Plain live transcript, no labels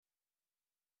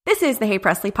This is the Hey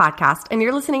Presley podcast, and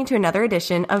you're listening to another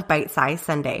edition of Bite Size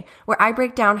Sunday, where I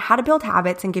break down how to build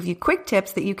habits and give you quick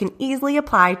tips that you can easily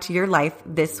apply to your life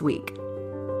this week.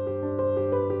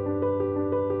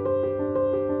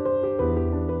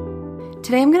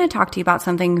 Today I'm going to talk to you about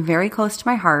something very close to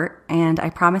my heart, and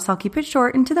I promise I'll keep it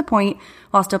short and to the point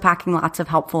while still packing lots of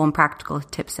helpful and practical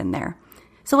tips in there.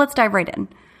 So let's dive right in.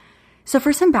 So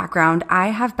for some background, I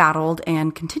have battled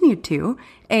and continued to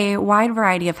a wide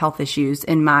variety of health issues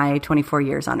in my 24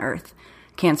 years on Earth.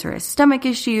 Cancerous stomach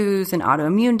issues, an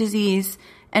autoimmune disease,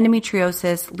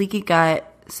 endometriosis, leaky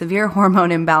gut, severe hormone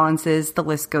imbalances, the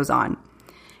list goes on.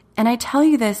 And I tell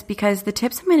you this because the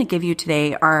tips I'm going to give you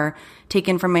today are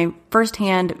taken from my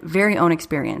firsthand, very own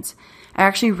experience. I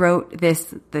actually wrote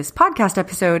this podcast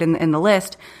episode in the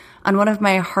list on one of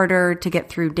my harder to get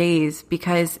through days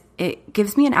because it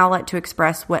gives me an outlet to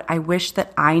express what I wish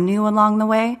that I knew along the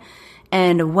way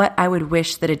and what I would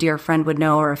wish that a dear friend would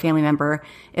know or a family member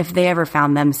if they ever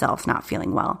found themselves not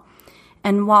feeling well.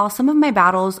 And while some of my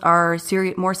battles are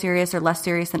more serious or less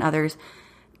serious than others,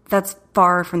 that's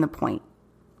far from the point.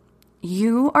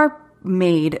 You are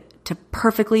made to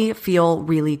perfectly feel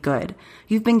really good.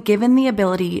 You've been given the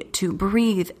ability to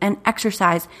breathe and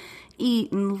exercise,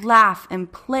 eat and laugh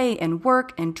and play and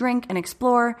work and drink and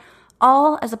explore,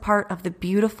 all as a part of the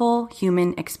beautiful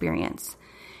human experience.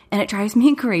 And it drives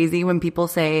me crazy when people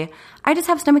say, I just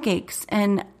have stomach aches,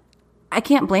 and I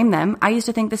can't blame them. I used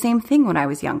to think the same thing when I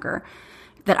was younger,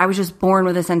 that I was just born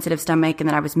with a sensitive stomach and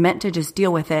that I was meant to just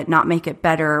deal with it, not make it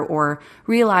better, or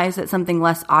realize that something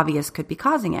less obvious could be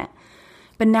causing it.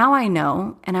 But now I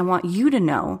know, and I want you to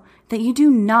know, that you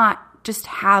do not just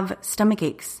have stomach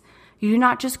aches. You do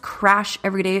not just crash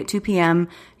every day at 2 p.m.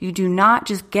 You do not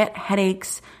just get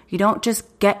headaches. You don't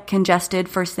just get congested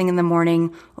first thing in the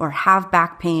morning or have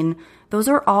back pain. Those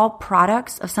are all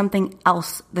products of something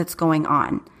else that's going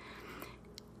on.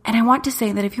 And I want to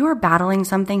say that if you are battling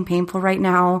something painful right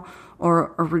now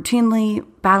or routinely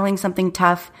battling something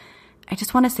tough, I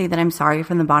just want to say that I'm sorry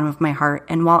from the bottom of my heart.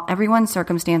 And while everyone's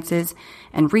circumstances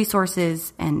and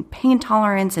resources and pain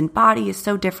tolerance and body is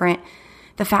so different,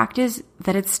 the fact is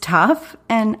that it's tough,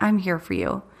 and I'm here for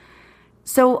you.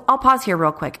 So I'll pause here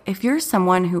real quick. If you're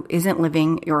someone who isn't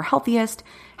living your healthiest,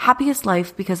 happiest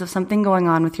life because of something going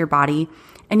on with your body,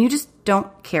 and you just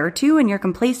don't care to, and you're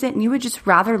complacent, and you would just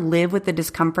rather live with the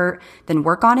discomfort than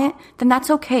work on it, then that's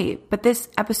okay. But this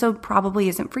episode probably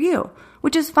isn't for you,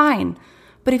 which is fine.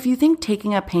 But if you think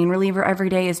taking a pain reliever every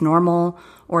day is normal,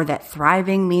 or that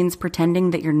thriving means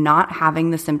pretending that you're not having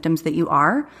the symptoms that you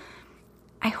are,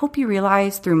 I hope you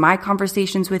realize through my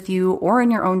conversations with you or in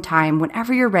your own time,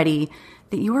 whenever you're ready,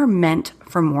 that you are meant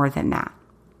for more than that.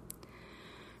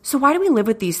 So why do we live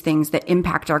with these things that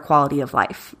impact our quality of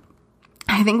life?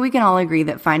 I think we can all agree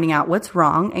that finding out what's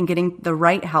wrong and getting the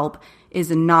right help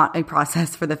is not a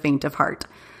process for the faint of heart.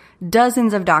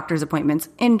 Dozens of doctor's appointments,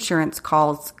 insurance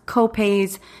calls,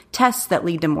 co-pays, tests that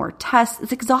lead to more tests.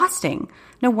 It's exhausting.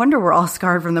 No wonder we're all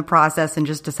scarred from the process and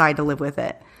just decide to live with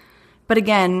it. But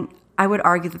again, I would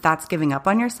argue that that's giving up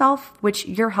on yourself, which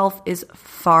your health is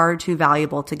far too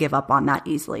valuable to give up on that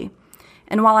easily.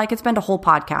 And while I could spend a whole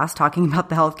podcast talking about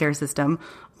the healthcare system,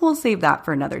 we'll save that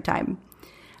for another time.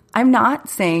 I'm not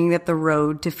saying that the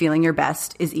road to feeling your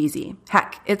best is easy.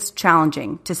 Heck, it's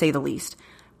challenging to say the least,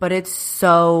 but it's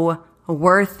so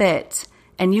worth it.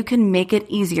 And you can make it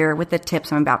easier with the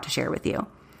tips I'm about to share with you.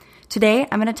 Today,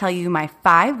 I'm going to tell you my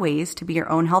 5 ways to be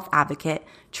your own health advocate,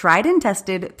 tried and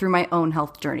tested through my own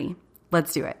health journey.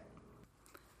 Let's do it.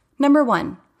 Number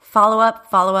 1, follow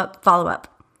up, follow up, follow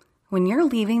up. When you're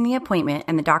leaving the appointment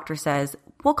and the doctor says,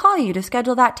 we'll call you to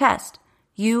schedule that test,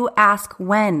 you ask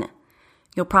when.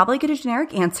 You'll probably get a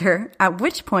generic answer, at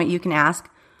which point you can ask,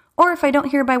 or if I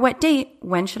don't hear by what date,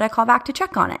 when should I call back to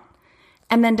check on it?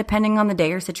 And then depending on the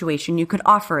day or situation, you could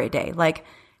offer a day, like,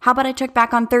 how about I check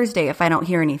back on Thursday if I don't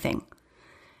hear anything?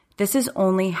 This is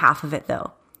only half of it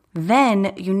though.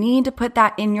 Then you need to put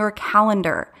that in your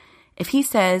calendar. If he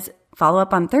says, follow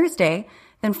up on Thursday,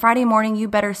 then Friday morning you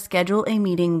better schedule a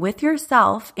meeting with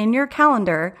yourself in your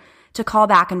calendar to call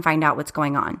back and find out what's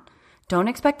going on. Don't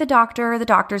expect the doctor or the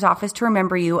doctor's office to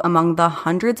remember you among the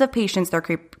hundreds of patients they're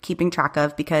keeping track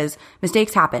of because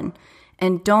mistakes happen.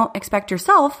 And don't expect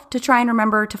yourself to try and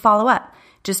remember to follow up.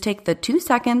 Just take the 2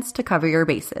 seconds to cover your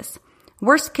bases.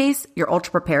 Worst case, you're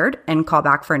ultra prepared and call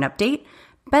back for an update.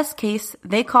 Best case,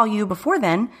 they call you before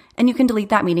then and you can delete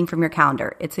that meeting from your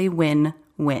calendar. It's a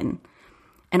win-win.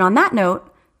 And on that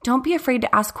note, don't be afraid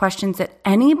to ask questions at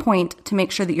any point to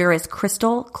make sure that you're as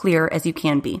crystal clear as you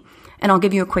can be. And I'll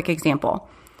give you a quick example.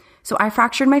 So I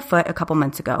fractured my foot a couple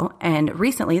months ago, and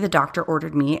recently the doctor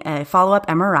ordered me a follow-up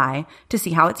MRI to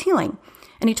see how it's healing.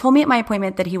 And he told me at my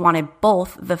appointment that he wanted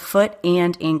both the foot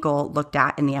and ankle looked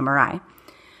at in the MRI.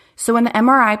 So when the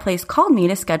MRI place called me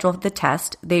to schedule the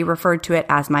test, they referred to it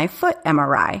as my foot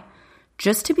MRI.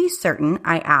 Just to be certain,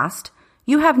 I asked,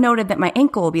 "You have noted that my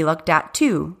ankle will be looked at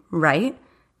too, right?"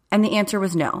 And the answer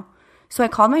was no. So I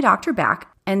called my doctor back,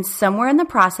 and somewhere in the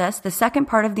process, the second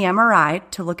part of the MRI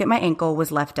to look at my ankle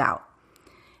was left out.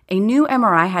 A new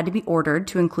MRI had to be ordered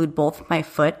to include both my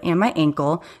foot and my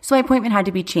ankle, so my appointment had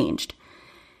to be changed.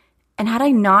 And had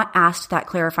I not asked that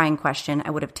clarifying question,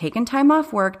 I would have taken time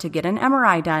off work to get an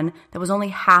MRI done that was only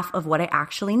half of what I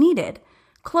actually needed.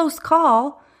 Close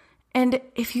call. And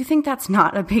if you think that's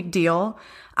not a big deal,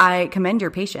 I commend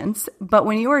your patience. But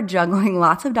when you are juggling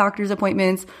lots of doctor's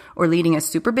appointments or leading a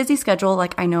super busy schedule,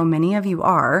 like I know many of you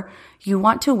are, you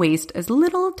want to waste as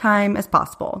little time as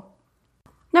possible.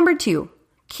 Number 2,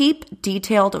 keep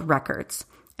detailed records.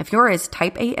 If you're as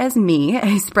type A as me,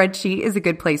 a spreadsheet is a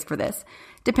good place for this.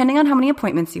 Depending on how many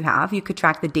appointments you have, you could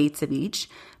track the dates of each.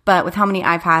 But with how many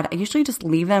I've had, I usually just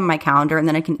leave them in my calendar and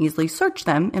then I can easily search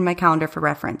them in my calendar for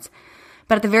reference.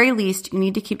 But at the very least, you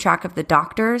need to keep track of the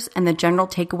doctors and the general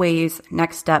takeaways,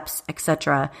 next steps,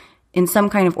 etc. in some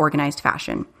kind of organized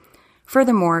fashion.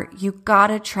 Furthermore, you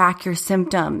gotta track your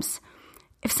symptoms.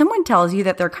 If someone tells you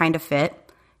that they're kind of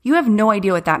fit, you have no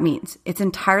idea what that means. It's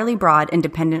entirely broad and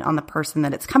dependent on the person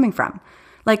that it's coming from.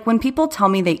 Like when people tell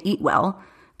me they eat well,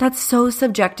 that's so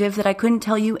subjective that I couldn't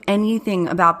tell you anything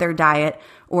about their diet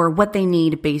or what they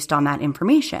need based on that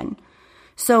information.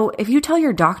 So if you tell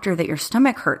your doctor that your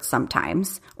stomach hurts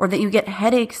sometimes or that you get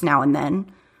headaches now and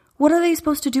then, what are they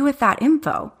supposed to do with that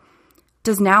info?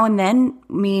 Does now and then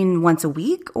mean once a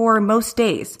week or most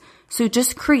days? So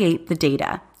just create the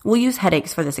data. We'll use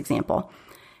headaches for this example.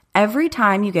 Every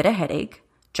time you get a headache,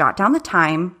 jot down the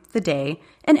time, the day,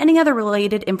 and any other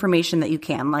related information that you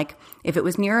can, like if it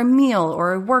was near a meal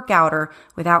or a workout or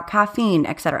without caffeine,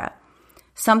 etc.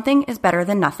 Something is better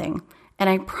than nothing. And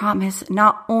I promise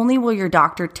not only will your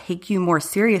doctor take you more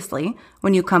seriously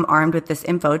when you come armed with this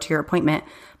info to your appointment,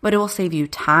 but it will save you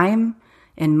time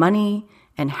and money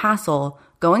and hassle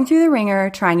going through the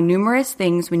ringer, trying numerous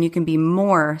things when you can be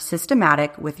more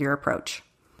systematic with your approach.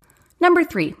 Number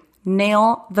 3,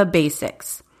 nail the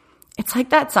basics. It's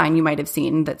like that sign you might have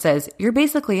seen that says, "You're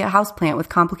basically a houseplant with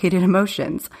complicated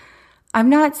emotions." I'm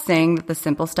not saying that the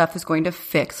simple stuff is going to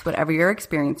fix whatever you're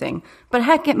experiencing, but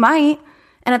heck, it might.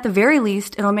 And at the very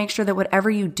least, it'll make sure that whatever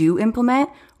you do implement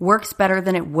works better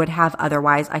than it would have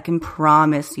otherwise. I can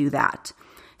promise you that.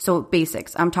 So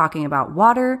basics, I'm talking about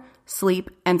water,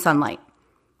 sleep, and sunlight.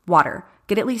 Water.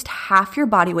 Get at least half your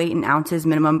body weight in ounces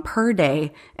minimum per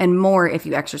day and more if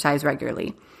you exercise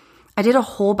regularly. I did a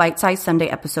whole Bite-Sized Sunday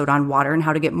episode on water and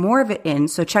how to get more of it in,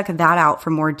 so check that out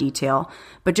for more detail.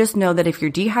 But just know that if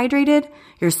you're dehydrated,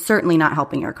 you're certainly not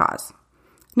helping your cause.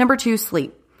 Number 2,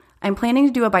 sleep. I'm planning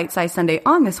to do a Bite-Sized Sunday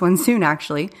on this one soon,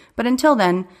 actually. But until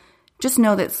then, just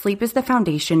know that sleep is the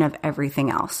foundation of everything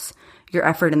else. Your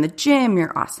effort in the gym,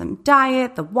 your awesome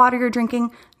diet, the water you're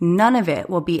drinking, none of it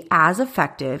will be as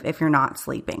effective if you're not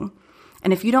sleeping.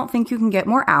 And if you don't think you can get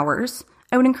more hours,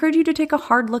 I would encourage you to take a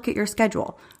hard look at your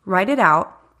schedule. Write it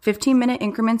out, 15-minute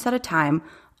increments at a time,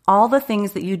 all the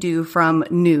things that you do from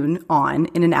noon on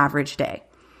in an average day.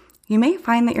 You may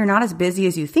find that you're not as busy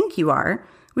as you think you are,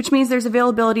 which means there's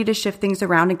availability to shift things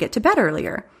around and get to bed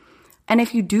earlier. And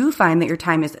if you do find that your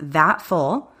time is that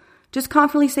full, just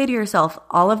confidently say to yourself,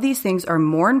 all of these things are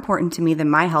more important to me than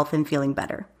my health and feeling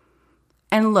better.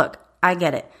 And look, I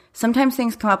get it. Sometimes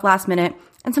things come up last minute,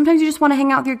 and sometimes you just want to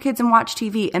hang out with your kids and watch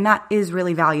TV, and that is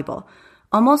really valuable.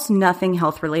 Almost nothing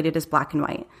health-related is black and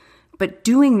white. But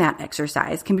doing that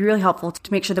exercise can be really helpful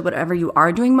to make sure that whatever you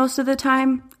are doing most of the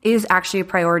time is actually a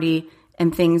priority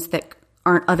and things that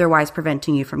aren't otherwise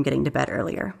preventing you from getting to bed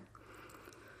earlier.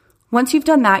 Once you've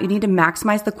done that, you need to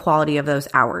maximize the quality of those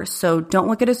hours. So don't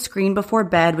look at a screen before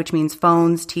bed, which means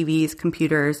phones, TVs,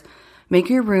 computers. Make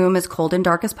your room as cold and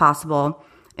dark as possible.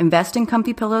 Invest in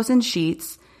comfy pillows and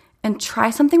sheets. And try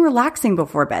something relaxing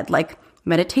before bed, like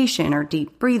meditation or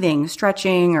deep breathing,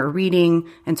 stretching or reading,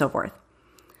 and so forth.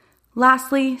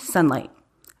 Lastly, sunlight.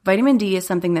 Vitamin D is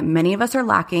something that many of us are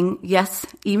lacking, yes,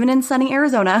 even in sunny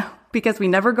Arizona, because we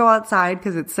never go outside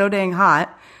because it's so dang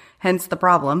hot, hence the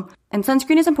problem. And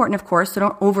sunscreen is important, of course, so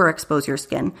don't overexpose your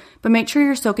skin, but make sure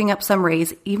you're soaking up some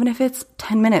rays, even if it's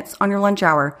 10 minutes on your lunch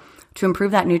hour, to improve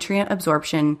that nutrient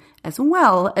absorption as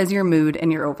well as your mood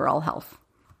and your overall health.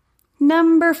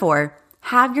 Number 4,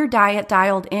 have your diet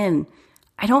dialed in.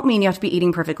 I don't mean you have to be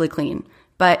eating perfectly clean,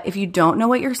 but if you don't know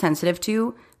what you're sensitive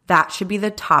to, That should be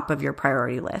the top of your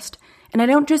priority list. And I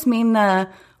don't just mean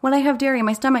when I have dairy,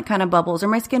 my stomach kind of bubbles or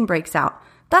my skin breaks out.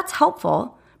 That's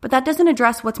helpful, but that doesn't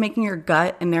address what's making your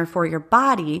gut and therefore your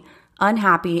body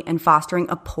unhappy and fostering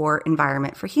a poor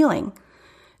environment for healing.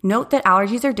 Note that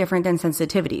allergies are different than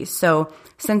sensitivities. So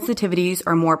sensitivities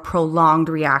are more prolonged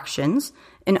reactions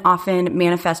and often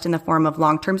manifest in the form of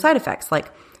long-term side effects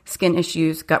like skin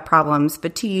issues, gut problems,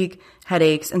 fatigue,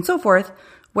 headaches, and so forth,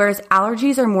 whereas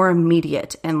allergies are more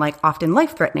immediate and often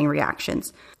life-threatening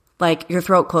reactions, like your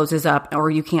throat closes up or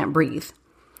you can't breathe.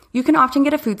 You can often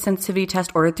get a food sensitivity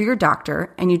test ordered through your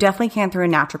doctor, and you definitely can through a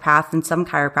naturopath and some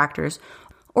chiropractors,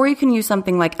 or you can use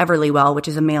something like Everlywell, which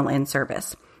is a mail-in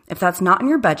service. If that's not in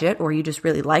your budget or you just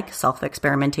really like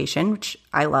self-experimentation, which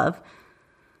I love,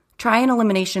 try an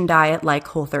elimination diet like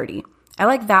Whole30. I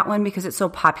like that one because it's so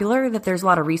popular that there's a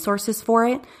lot of resources for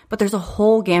it, but there's a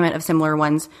whole gamut of similar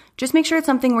ones. Just make sure it's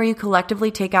something where you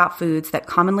collectively take out foods that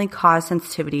commonly cause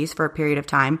sensitivities for a period of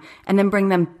time and then bring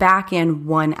them back in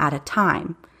one at a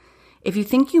time. If you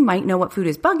think you might know what food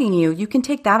is bugging you, you can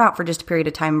take that out for just a period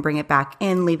of time and bring it back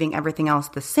in, leaving everything else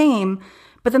the same,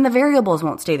 but then the variables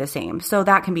won't stay the same, so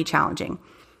that can be challenging.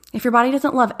 If your body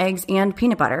doesn't love eggs and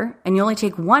peanut butter, and you only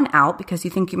take one out because you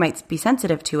think you might be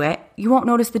sensitive to it, you won't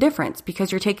notice the difference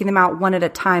because you're taking them out one at a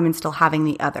time and still having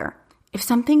the other. If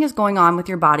something is going on with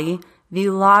your body, the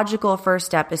logical first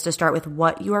step is to start with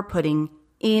what you are putting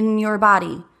in your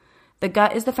body. The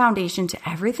gut is the foundation to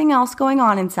everything else going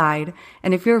on inside,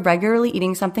 and if you're regularly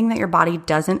eating something that your body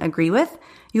doesn't agree with,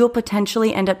 you will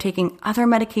potentially end up taking other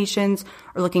medications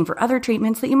or looking for other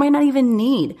treatments that you might not even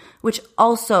need, which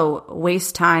also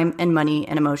waste time and money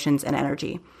and emotions and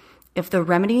energy. If the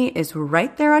remedy is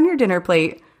right there on your dinner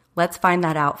plate, let's find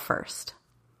that out first.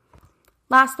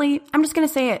 Lastly, I'm just going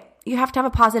to say it. You have to have a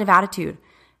positive attitude.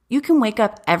 You can wake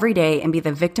up every day and be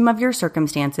the victim of your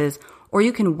circumstances, or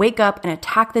you can wake up and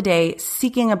attack the day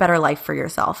seeking a better life for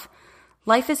yourself.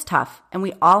 Life is tough, and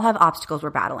we all have obstacles we're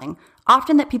battling,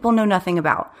 often that people know nothing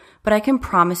about. But I can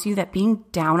promise you that being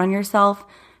down on yourself,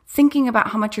 thinking about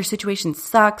how much your situation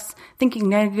sucks, thinking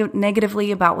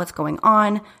negatively about what's going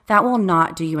on, that will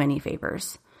not do you any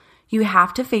favors. You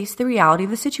have to face the reality of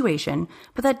the situation,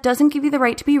 but that doesn't give you the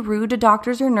right to be rude to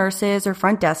doctors or nurses or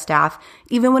front desk staff,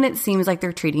 even when it seems like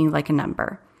they're treating you like a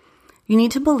number. You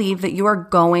need to believe that you are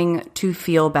going to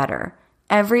feel better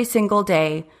every single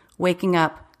day, waking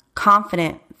up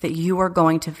confident that you are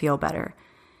going to feel better.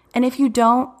 And if you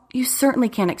don't, you certainly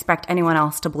can't expect anyone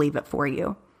else to believe it for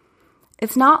you.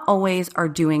 It's not always our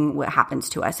doing what happens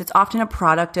to us. It's often a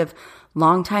product of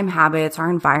long-time habits, our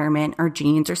environment, our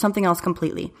genes, or something else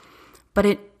completely. But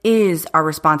it is our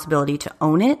responsibility to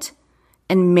own it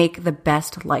and make the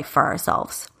best life for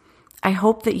ourselves. I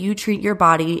hope that you treat your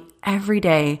body every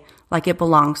day like it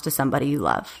belongs to somebody you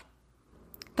love.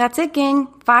 That's it, gang.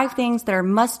 5 things that are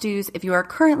must-dos if you are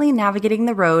currently navigating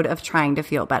the road of trying to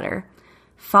feel better.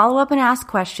 Follow up and ask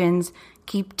questions,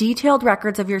 keep detailed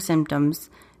records of your symptoms,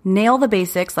 nail the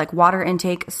basics like water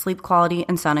intake, sleep quality,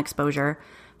 and sun exposure,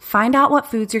 find out what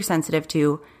foods you're sensitive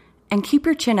to, and keep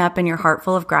your chin up and your heart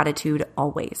full of gratitude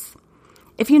always.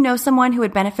 If you know someone who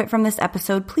would benefit from this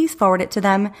episode, please forward it to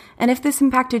them. And if this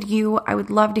impacted you, I would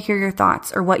love to hear your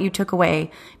thoughts or what you took away,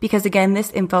 because again,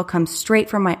 this info comes straight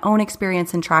from my own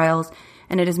experience and trials,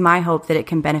 and it is my hope that it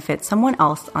can benefit someone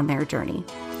else on their journey.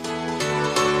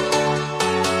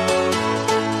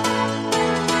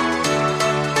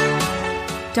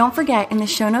 Don't forget, in the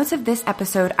show notes of this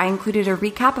episode, I included a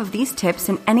recap of these tips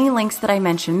and any links that I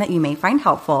mentioned that you may find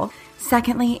helpful.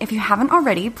 Secondly, if you haven't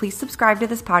already, please subscribe to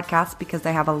this podcast because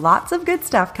I have lots of good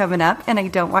stuff coming up and I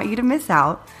don't want you to miss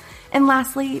out. And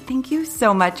lastly, thank you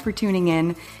so much for tuning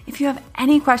in. If you have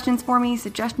any questions for me,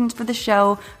 suggestions for the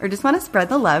show, or just want to spread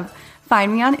the love,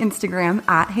 find me on Instagram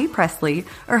at HeyPresley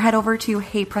or head over to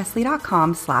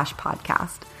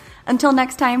heypresley.com/podcast. Until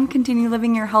next time, continue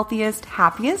living your healthiest,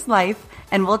 happiest life,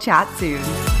 and we'll chat soon.